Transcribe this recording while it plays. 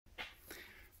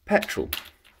Petrol.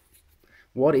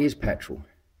 What is petrol?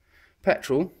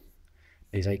 Petrol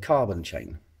is a carbon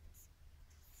chain.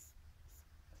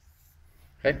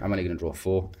 Okay, I'm only going to draw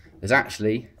 4. There's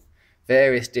actually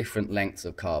various different lengths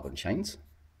of carbon chains,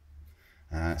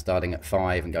 starting at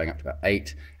 5 and going up to about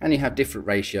 8, and you have different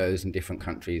ratios in different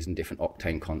countries and different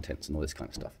octane contents and all this kind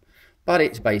of stuff. But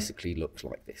it basically looks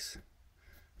like this.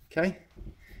 Okay,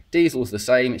 diesel's the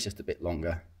same, it's just a bit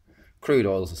longer. Crude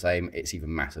oil's the same, it's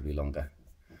even massively longer.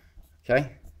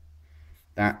 Okay,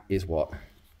 that is what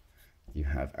you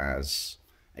have as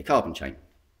a carbon chain.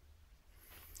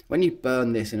 When you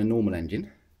burn this in a normal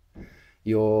engine,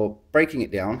 you're breaking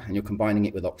it down and you're combining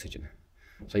it with oxygen.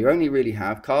 So you only really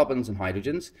have carbons and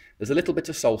hydrogens. There's a little bit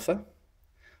of sulfur.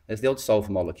 There's the odd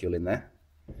sulfur molecule in there,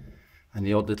 and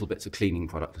the odd little bits of cleaning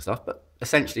product and stuff, but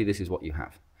essentially this is what you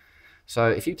have. So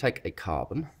if you take a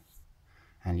carbon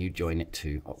and you join it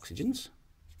to oxygens,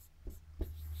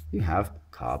 you have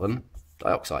carbon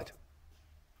dioxide.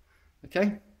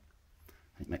 Okay?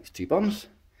 It makes 2 bonds.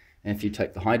 And if you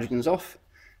take the hydrogens off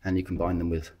and you combine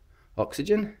them with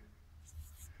oxygen,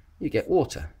 you get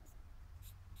water.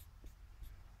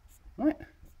 Right?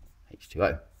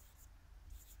 H2O.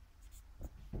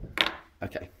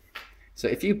 Okay. So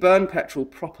if you burn petrol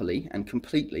properly and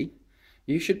completely,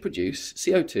 you should produce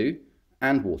CO2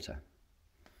 and water.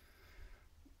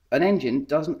 An engine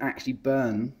doesn't actually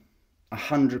burn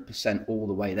 100% all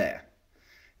the way there.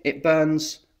 It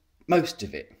burns most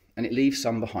of it and it leaves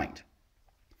some behind.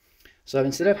 So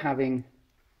instead of having,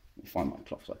 let me find my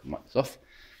cloth so I can wipe this off.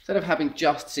 Instead of having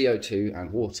just CO2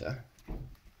 and water,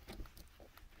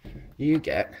 you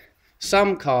get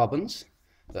some carbons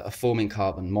that are forming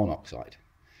carbon monoxide.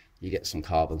 You get some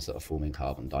carbons that are forming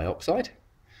carbon dioxide.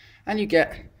 And you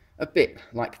get a bit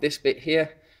like this bit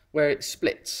here where it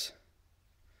splits.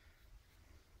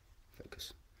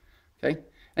 Focus. Okay?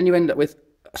 And you end up with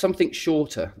something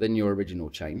shorter than your original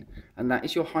chain, and that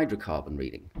is your hydrocarbon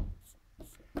reading.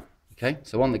 Okay?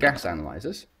 So on the gas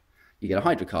analyzers, you get a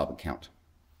hydrocarbon count.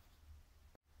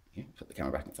 Okay, put the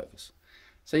camera back in focus.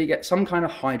 So you get some kind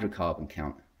of hydrocarbon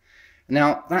count.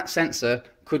 Now, that sensor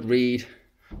could read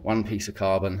 1 piece of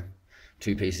carbon,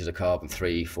 2 pieces of carbon,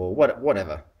 3, 4,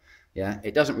 whatever. Yeah,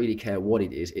 it doesn't really care what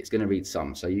it is, it's going to read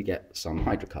some, so you get some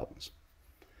hydrocarbons.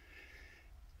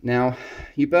 Now,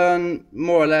 you burn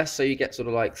more or less, so you get sort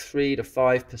of like 3 to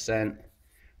 5%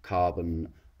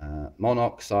 carbon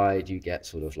monoxide, you get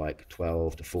sort of like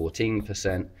 12 to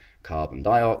 14% carbon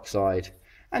dioxide,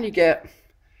 and you get,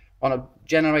 on a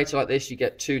generator like this, you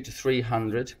get 200 to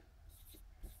 300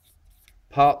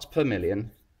 parts per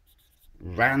million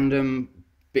random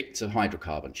bits of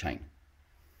hydrocarbon chain.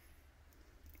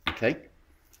 Okay?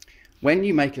 When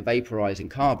you make a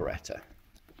vaporizing carburetor,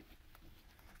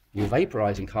 your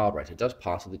vaporizing carburetor does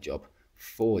part of the job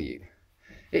for you.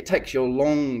 It takes your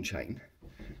long chain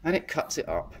and it cuts it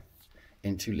up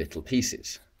into little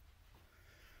pieces.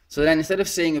 So then instead of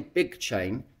seeing a big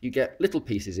chain, you get little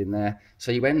pieces in there,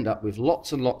 so you end up with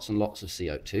lots and lots and lots of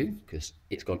CO2, because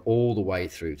it's gone all the way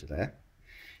through to there.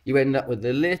 You end up with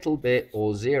a little bit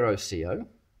or 0 CO,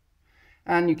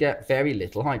 and you get very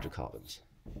little hydrocarbons.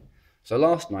 So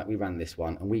last night we ran this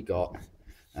one and we got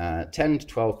 10 to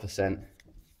 12%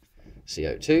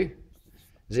 CO2,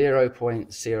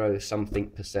 0.0 something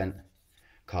percent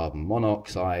carbon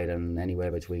monoxide, and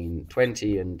anywhere between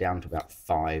 20 and down to about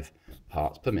 5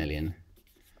 parts per million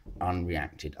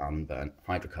unreacted, unburnt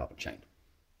hydrocarbon chain.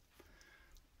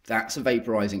 That's a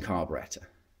vaporizing carburetor.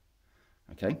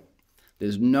 Okay?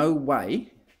 There's no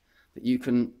way that you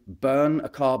can burn a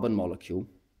carbon molecule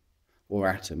or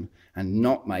atom and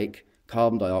not make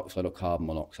carbon dioxide or carbon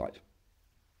monoxide.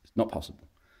 It's not possible.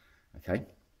 Okay?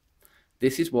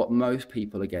 This is what most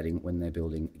people are getting when they're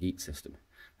building a GEET system.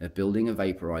 They're building a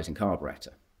vaporizing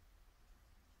carburetor.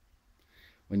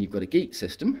 When you've got a GEET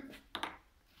system,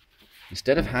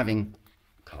 instead of having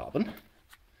carbon,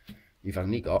 you've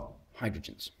only got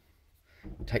hydrogens.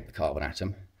 We take the carbon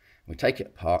atom, we take it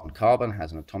apart, and carbon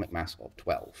has an atomic mass of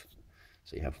 12.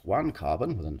 So you have 1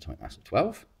 carbon with an atomic mass of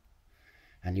 12,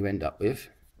 and you end up with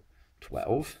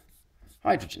 12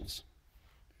 hydrogens.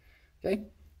 Okay?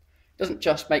 It doesn't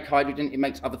just make hydrogen, it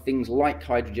makes other things like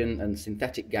hydrogen and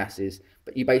synthetic gases,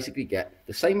 but you basically get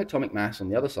the same atomic mass on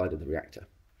the other side of the reactor.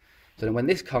 So then when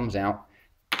this comes out,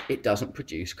 it doesn't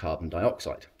produce carbon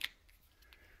dioxide.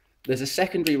 There's a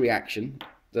secondary reaction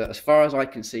that, as far as I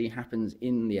can see, happens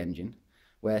in the engine,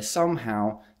 where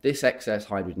somehow this excess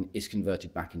hydrogen is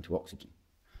converted back into oxygen.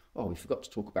 Oh, we forgot to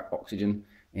talk about oxygen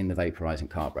in the vaporizing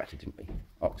carburetor, didn't we?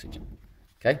 Oxygen.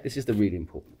 Okay, this is the really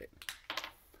important bit.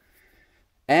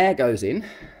 Air goes in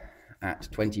at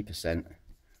 20%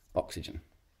 oxygen.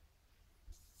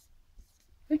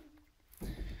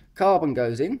 carbon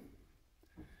goes in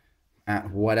at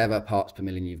whatever parts per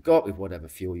million you've got with whatever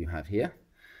fuel you have here.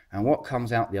 And what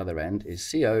comes out the other end is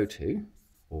CO2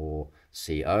 or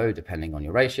CO, depending on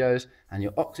your ratios, and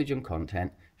your oxygen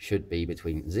content should be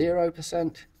between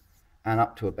 0% and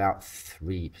up to about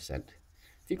 3%. If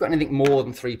you've got anything more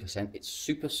than 3%, it's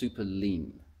super, super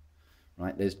lean,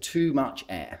 right? There's too much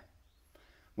air.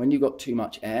 When you've got too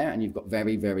much air and you've got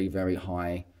very, very, very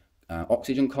high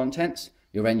oxygen contents,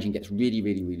 your engine gets really,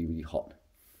 really, really, really hot.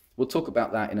 We'll talk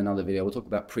about that in another video. We'll talk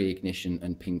about pre-ignition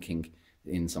and pinking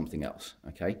in something else,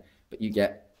 okay? But you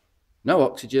get no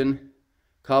oxygen,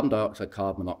 carbon dioxide,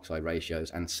 carbon monoxide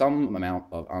ratios, and some amount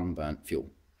of unburnt fuel.